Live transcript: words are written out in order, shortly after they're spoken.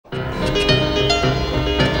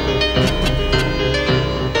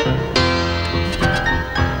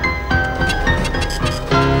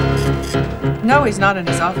No, he's not in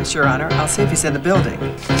his office, Your Honor. I'll see if he's in the building.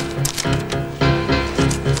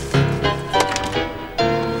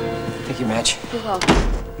 Thank you, Mitch. You're welcome.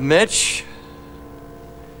 Mitch,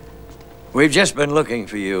 we've just been looking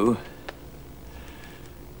for you.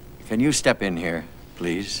 Can you step in here,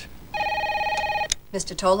 please?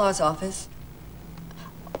 Mr. Tolar's office?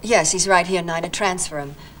 Yes, he's right here, Nina. Transfer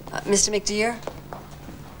him. Mr. McDear?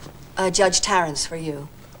 Judge Tarrance for you.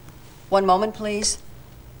 One moment, please.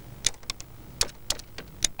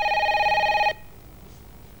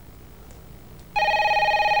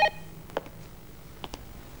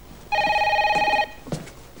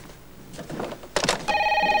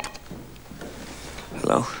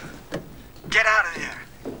 Hello? Get out of there.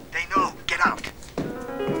 They know. Get out.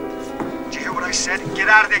 Did you hear what I said? Get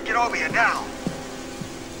out of there. Get over here now.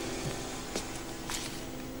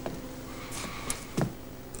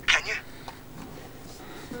 Can you?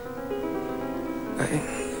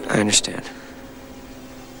 I understand.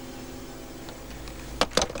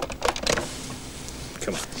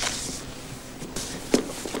 Come on.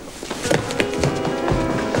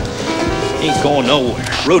 Ain't going nowhere.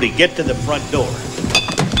 Rudy, get to the front door.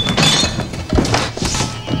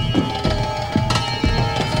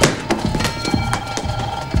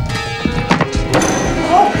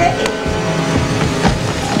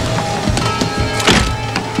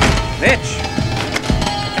 Mitch,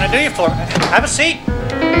 what can I do you for? Have a seat.